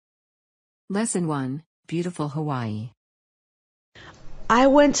Lesson 1, Beautiful Hawaii. I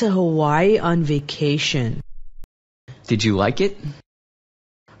went to Hawaii on vacation. Did you like it?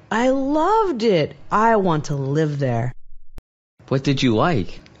 I loved it. I want to live there. What did you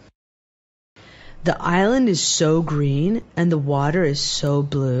like? The island is so green and the water is so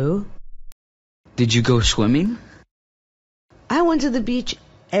blue. Did you go swimming? I went to the beach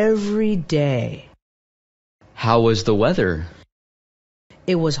every day. How was the weather?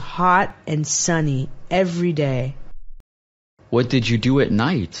 It was hot and sunny every day. What did you do at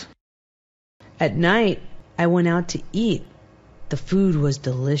night? At night, I went out to eat. The food was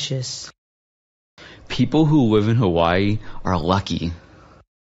delicious. People who live in Hawaii are lucky.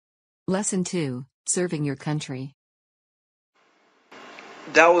 Lesson 2, Serving Your Country.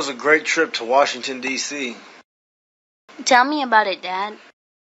 That was a great trip to Washington, D.C. Tell me about it, Dad.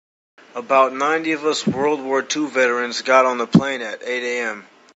 About 90 of us World War II veterans got on the plane at 8 a.m.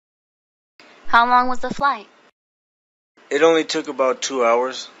 How long was the flight? It only took about 2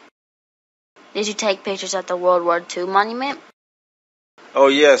 hours. Did you take pictures at the World War II monument? Oh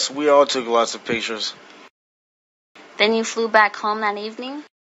yes, we all took lots of pictures. Then you flew back home that evening?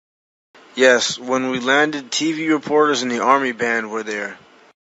 Yes, when we landed, TV reporters and the Army band were there.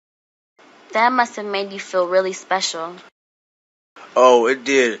 That must have made you feel really special. Oh, it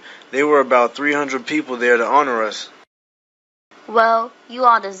did. There were about 300 people there to honor us. Well, you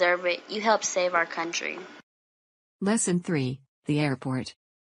all deserve it. You helped save our country. Lesson 3, The Airport.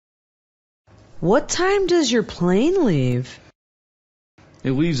 What time does your plane leave?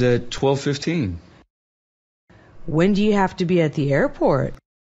 It leaves at 12:15. When do you have to be at the airport?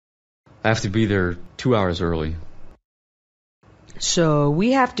 I have to be there 2 hours early. So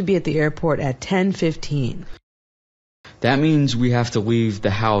we have to be at the airport at 10:15. That means we have to leave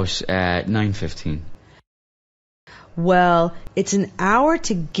the house at 9:15. Well, it's an hour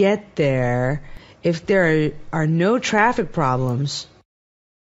to get there if there are no traffic problems.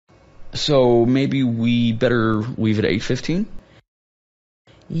 So maybe we better leave at 8:15?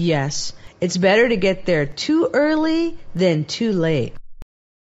 Yes, it's better to get there too early than too late.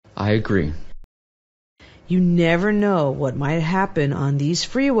 I agree. You never know what might happen on these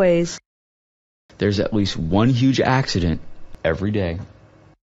freeways. There's at least one huge accident every day.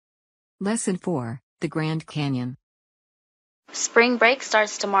 Lesson 4, The Grand Canyon. Spring break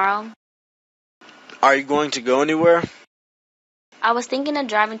starts tomorrow. Are you going to go anywhere? I was thinking of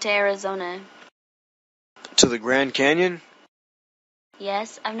driving to Arizona. To the Grand Canyon?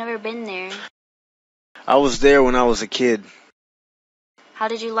 Yes, I've never been there. I was there when I was a kid. How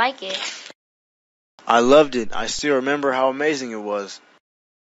did you like it? I loved it. I still remember how amazing it was.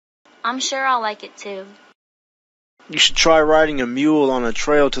 I'm sure I'll like it too. You should try riding a mule on a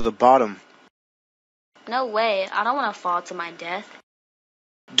trail to the bottom. No way, I don't want to fall to my death.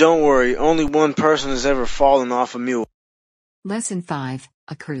 Don't worry, only one person has ever fallen off a mule. Lesson 5,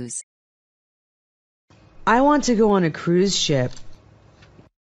 A Cruise. I want to go on a cruise ship.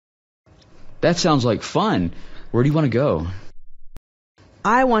 That sounds like fun. Where do you want to go?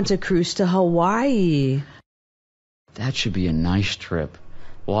 I want to cruise to Hawaii. That should be a nice trip.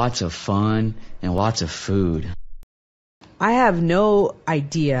 Lots of fun and lots of food. I have no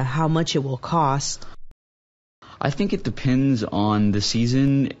idea how much it will cost. I think it depends on the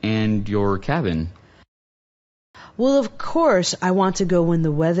season and your cabin. Well, of course, I want to go when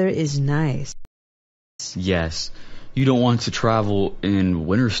the weather is nice. Yes, you don't want to travel in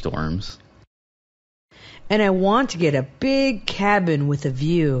winter storms. And I want to get a big cabin with a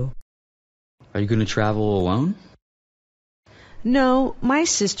view. Are you going to travel alone? No, my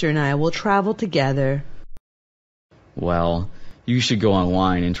sister and I will travel together. Well, you should go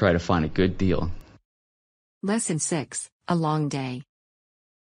online and try to find a good deal. Lesson 6, A Long Day.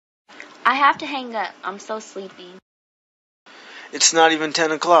 I have to hang up. I'm so sleepy. It's not even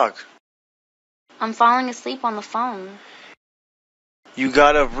 10 o'clock. I'm falling asleep on the phone. You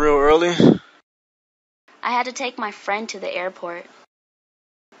got up real early? I had to take my friend to the airport.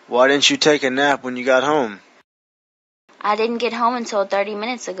 Why didn't you take a nap when you got home? I didn't get home until 30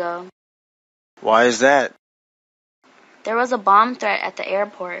 minutes ago. Why is that? There was a bomb threat at the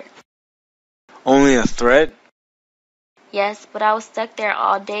airport. Only a threat? Yes, but I was stuck there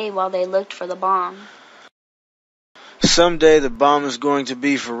all day while they looked for the bomb. Someday the bomb is going to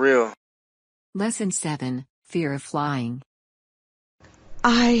be for real. Lesson 7, Fear of Flying.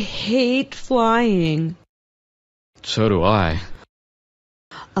 I hate flying. So do I.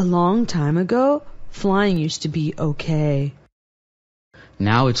 A long time ago, flying used to be okay.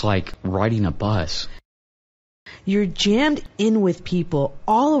 Now it's like riding a bus. You're jammed in with people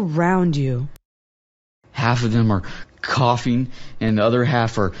all around you. Half of them are coughing, and the other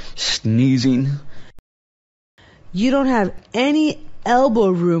half are sneezing. You don't have any elbow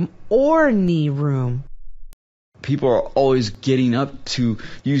room or knee room. People are always getting up to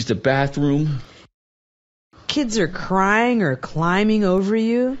use the bathroom. Kids are crying or climbing over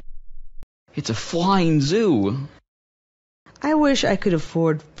you. It's a flying zoo. I wish I could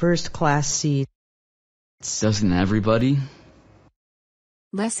afford first-class seats. Doesn't everybody?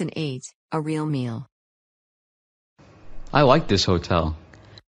 Lesson 8, a real meal. I like this hotel.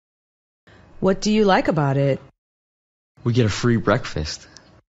 What do you like about it? We get a free breakfast.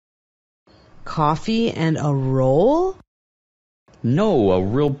 Coffee and a roll? No, a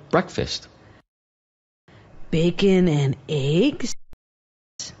real breakfast. Bacon and eggs?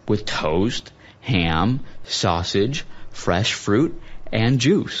 With toast, ham, sausage, fresh fruit, and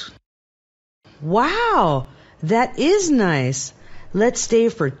juice. Wow, that is nice. Let's stay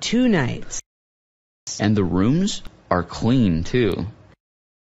for 2 nights. And the rooms are clean, too.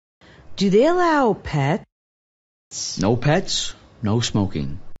 Do they allow pets? No pets, no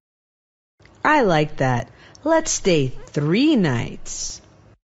smoking. I like that. Let's stay 3 nights.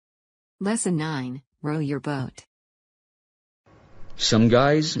 Lesson 9, row your boat. Some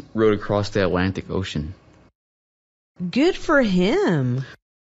guys rowed across the Atlantic Ocean. Good for him.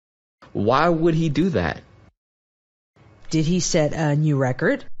 Why would he do that? Did he set a new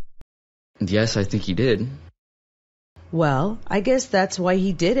record? Yes, I think he did. Well, I guess that's why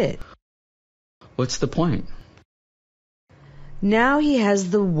he did it. What's the point? Now he has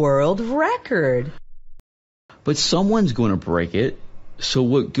the world record. But someone's going to break it, so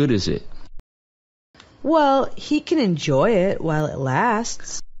what good is it? Well, he can enjoy it while it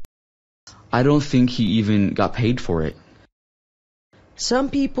lasts. I don't think he even got paid for it.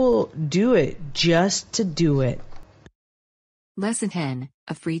 Some people do it just to do it. Lesson 10,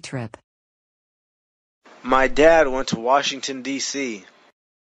 a free trip. My dad went to Washington, D.C.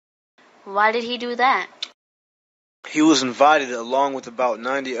 Why did he do that? He was invited along with about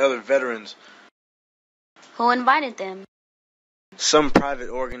 90 other veterans. Who invited them? Some private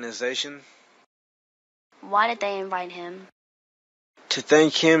organization. Why did they invite him? To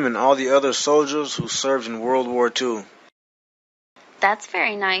thank him and all the other soldiers who served in World War II. That's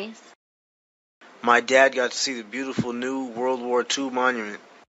very nice. My dad got to see the beautiful new World War II monument.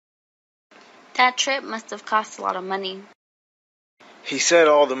 That trip must have cost a lot of money. He said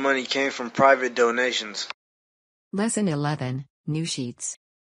all the money came from private donations. Lesson 11, new sheets.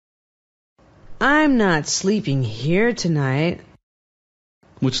 I'm not sleeping here tonight.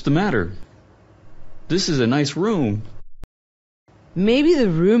 What's the matter? This is a nice room. Maybe the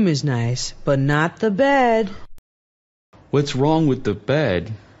room is nice, but not the bed. What's wrong with the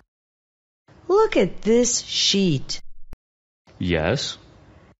bed? Look at this sheet. Yes,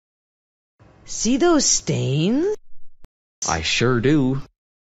 See those stains? I sure do.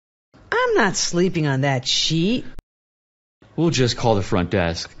 I'm not sleeping on that sheet. We'll just call the front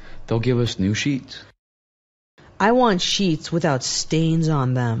desk. They'll give us new sheets. I want sheets without stains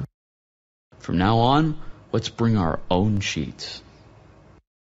on them. From now on, let's bring our own sheets.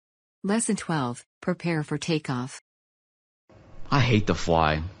 Lesson 12, prepare for takeoff. I hate to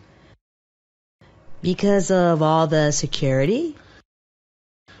fly. Because of all the security?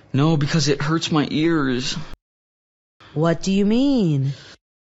 No, because it hurts my ears. What do you mean?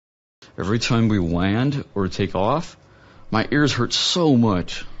 Every time we land or take off, my ears hurt so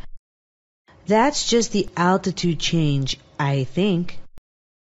much. That's just the altitude change, I think.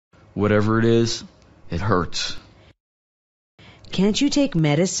 Whatever it is, it hurts. Can't you take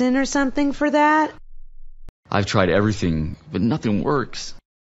medicine or something for that? I've tried everything, but nothing works.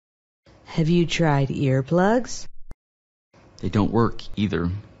 Have you tried earplugs? They don't work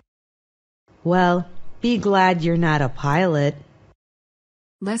either. Well, be glad you're not a pilot.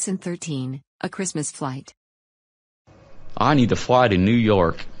 Lesson 13, a Christmas flight. I need to fly to New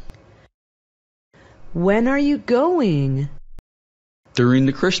York. When are you going? During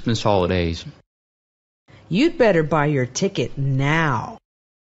the Christmas holidays. You'd better buy your ticket now.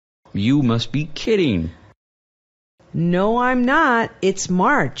 You must be kidding. No, I'm not. It's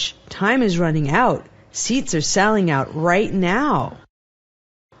March. Time is running out. Seats are selling out right now.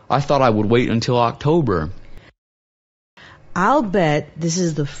 I thought I would wait until October. I'll bet this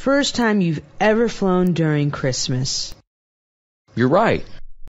is the first time you've ever flown during Christmas. You're right.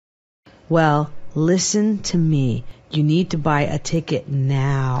 Well, listen to me. You need to buy a ticket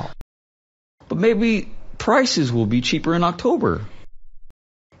now. But maybe prices will be cheaper in October.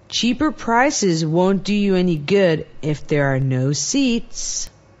 Cheaper prices won't do you any good if there are no seats.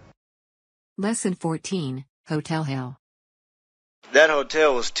 Lesson 14, Hotel Hill. That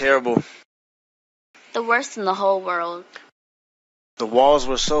hotel was terrible. The worst in the whole world. The walls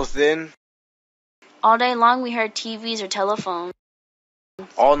were so thin. All day long we heard TVs or telephones.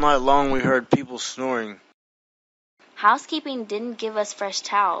 All night long we heard people snoring. Housekeeping didn't give us fresh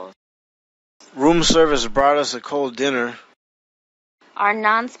towels. Room service brought us a cold dinner. Our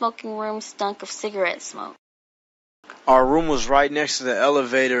non-smoking room stunk of cigarette smoke. Our room was right next to the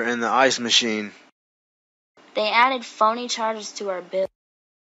elevator and the ice machine. They added phony charges to our bill.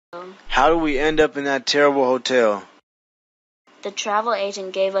 How did we end up in that terrible hotel? The travel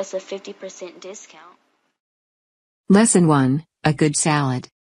agent gave us a 50% discount. Lesson 1, a good salad.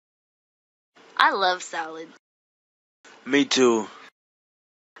 I love salad. Me too.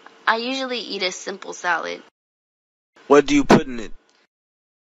 I usually eat a simple salad. What do you put in it?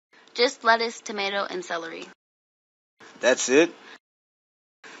 Just lettuce, tomato, and celery. That's it?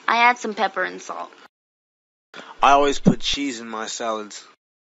 I add some pepper and salt. I always put cheese in my salads.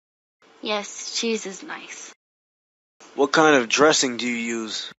 Yes, cheese is nice. What kind of dressing do you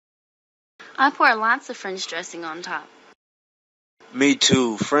use? I pour lots of French dressing on top. Me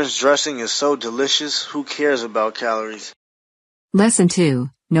too. French dressing is so delicious. Who cares about calories? Lesson 2,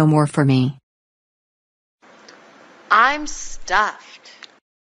 no more for me. I'm stuffed.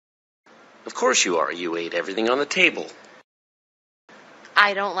 Of course you are. You ate everything on the table.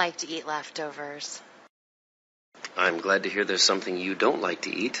 I don't like to eat leftovers. I'm glad to hear there's something you don't like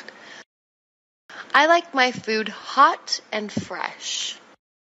to eat. I like my food hot and fresh.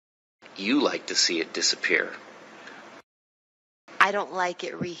 You like to see it disappear. I don't like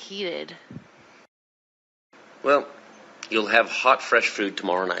it reheated. Well, you'll have hot, fresh food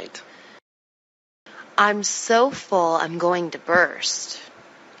tomorrow night. I'm so full I'm going to burst.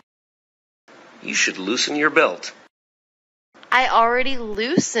 You should loosen your belt. I already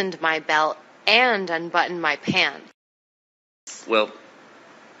loosened my belt and unbuttoned my pants. Well,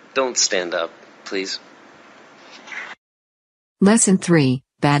 don't stand up, please. Lesson 3,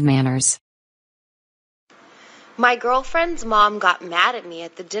 bad manners. My girlfriend's mom got mad at me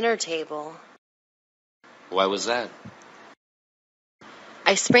at the dinner table. Why was that?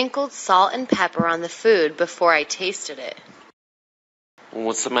 I sprinkled salt and pepper on the food before I tasted it.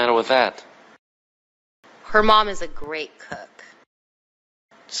 What's the matter with that? Her mom is a great cook.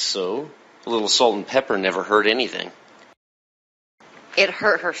 So, a little salt and pepper never hurt anything. It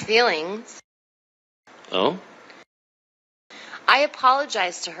hurt her feelings. Oh? I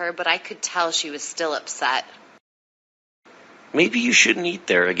apologized to her, but I could tell she was still upset. Maybe you shouldn't eat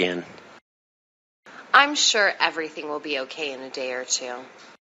there again. I'm sure everything will be okay in a day or two.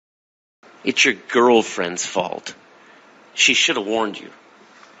 It's your girlfriend's fault. She should have warned you.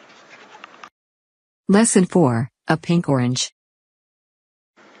 Lesson 4, a pink orange.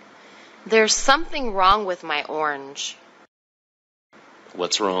 There's something wrong with my orange.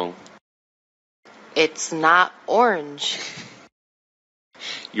 What's wrong? It's not orange.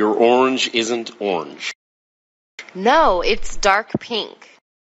 Your orange isn't orange. No, it's dark pink.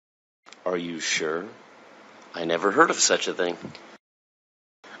 Are you sure? I never heard of such a thing.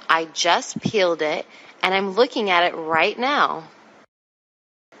 I just peeled it, and I'm looking at it right now.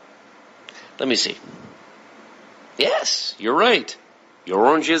 Let me see. Yes, you're right. Your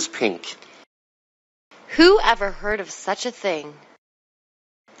orange is pink. Who ever heard of such a thing?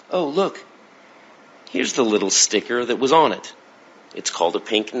 Oh, look. Here's the little sticker that was on it. It's called a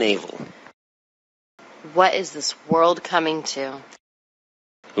pink navel. What is this world coming to?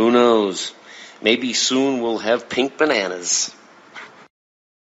 Who knows? Maybe soon we'll have pink bananas.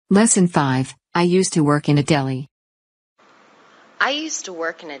 Lesson 5, I used to work in a deli. I used to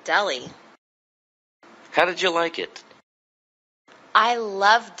work in a deli. How did you like it? I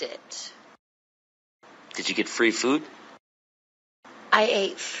loved it. Did you get free food? I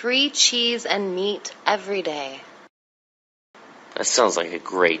ate free cheese and meat every day. That sounds like a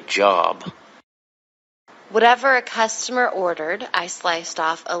great job. Whatever a customer ordered, I sliced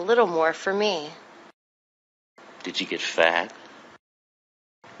off a little more for me. Did you get fat?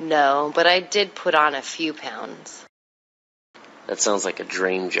 No, but I did put on a few pounds. That sounds like a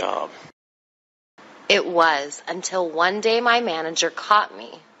dream job. It was, until one day my manager caught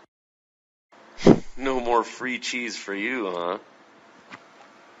me. No more free cheese for you, huh?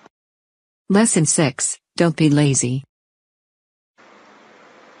 Lesson 6, don't be lazy.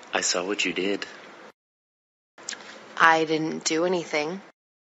 I saw what you did. I didn't do anything.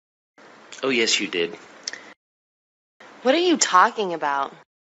 Oh, yes, you did. What are you talking about?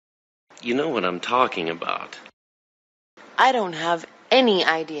 You know what I'm talking about. I don't have any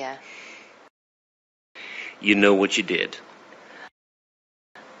idea. You know what you did.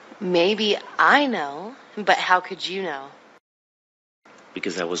 Maybe I know, but how could you know?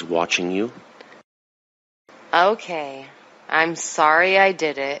 Because I was watching you. Okay. I'm sorry I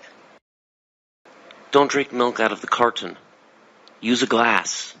did it. Don't drink milk out of the carton. Use a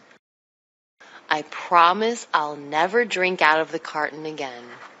glass. I promise I'll never drink out of the carton again.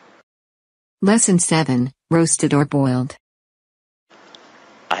 Lesson 7, roasted or boiled.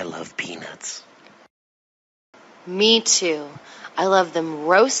 I love peanuts. Me too. I love them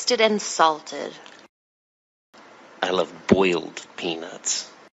roasted and salted. I love boiled peanuts.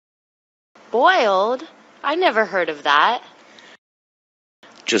 Boiled? I never heard of that.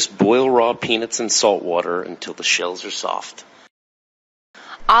 Just boil raw peanuts in salt water until the shells are soft.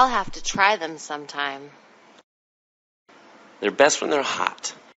 I'll have to try them sometime. They're best when they're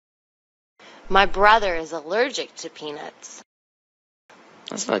hot. My brother is allergic to peanuts.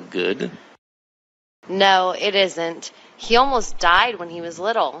 That's not good. No, it isn't. He almost died when he was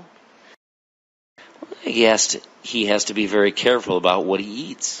little. He has to be very careful about what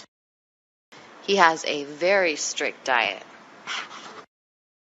he eats. He has a very strict diet.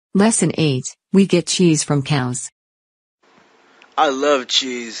 Lesson 8, we get cheese from cows. I love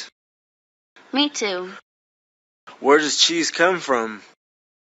cheese. Me too. Where does cheese come from?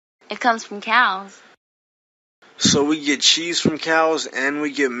 It comes from cows. So we get cheese from cows and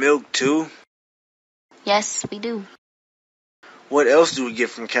we get milk too? Yes, we do. What else do we get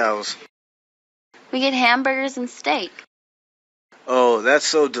from cows? We get hamburgers and steak. Oh, that's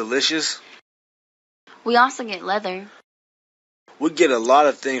so delicious. We also get leather. We get a lot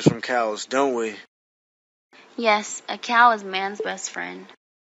of things from cows, don't we? Yes, a cow is man's best friend.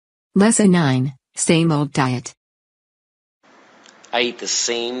 Lesson 9, same old diet. I eat the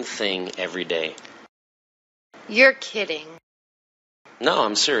same thing every day. You're kidding. No,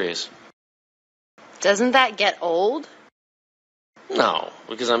 I'm serious. Doesn't that get old? No,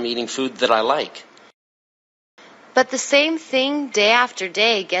 because I'm eating food that I like. But the same thing day after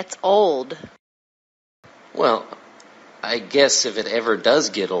day gets old. Well, I guess if it ever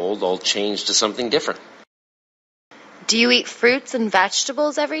does get old, I'll change to something different. Do you eat fruits and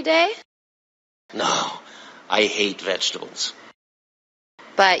vegetables every day? No, I hate vegetables.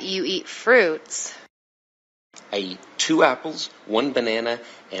 But you eat fruits. I eat 2 apples, 1 banana,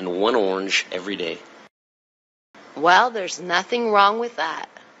 and 1 orange every day. Well, there's nothing wrong with that.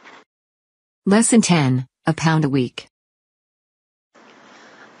 Lesson 10, a pound a week.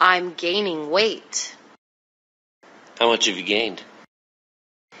 I'm gaining weight. How much have you gained?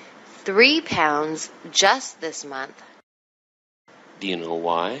 3 pounds just this month. Do you know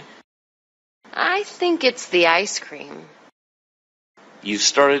why? I think it's the ice cream. You've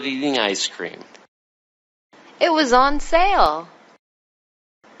started eating ice cream. It was on sale.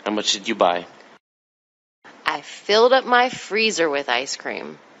 How much did you buy? I filled up my freezer with ice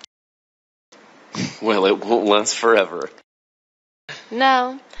cream. Well, it won't last forever.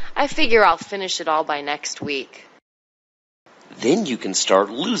 No, I figure I'll finish it all by next week. Then you can start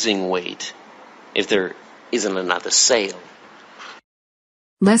losing weight, if there isn't another sale.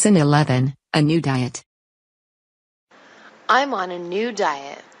 Lesson 11, a new diet. I'm on a new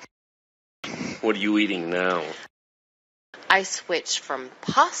diet. What are you eating now? I switched from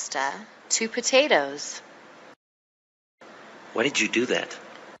pasta to potatoes. Why did you do that?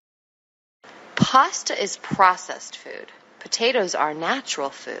 Pasta is processed food. Potatoes are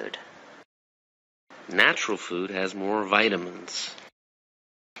natural food. Natural food has more vitamins.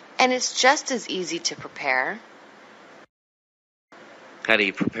 And it's just as easy to prepare. How do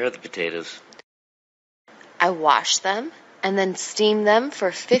you prepare the potatoes? I wash them and then steam them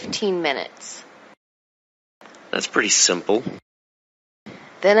for 15 minutes. That's pretty simple.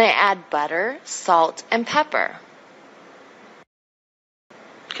 Then I add butter, salt, and pepper.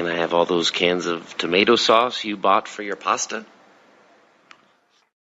 Can I have all those cans of tomato sauce you bought for your pasta?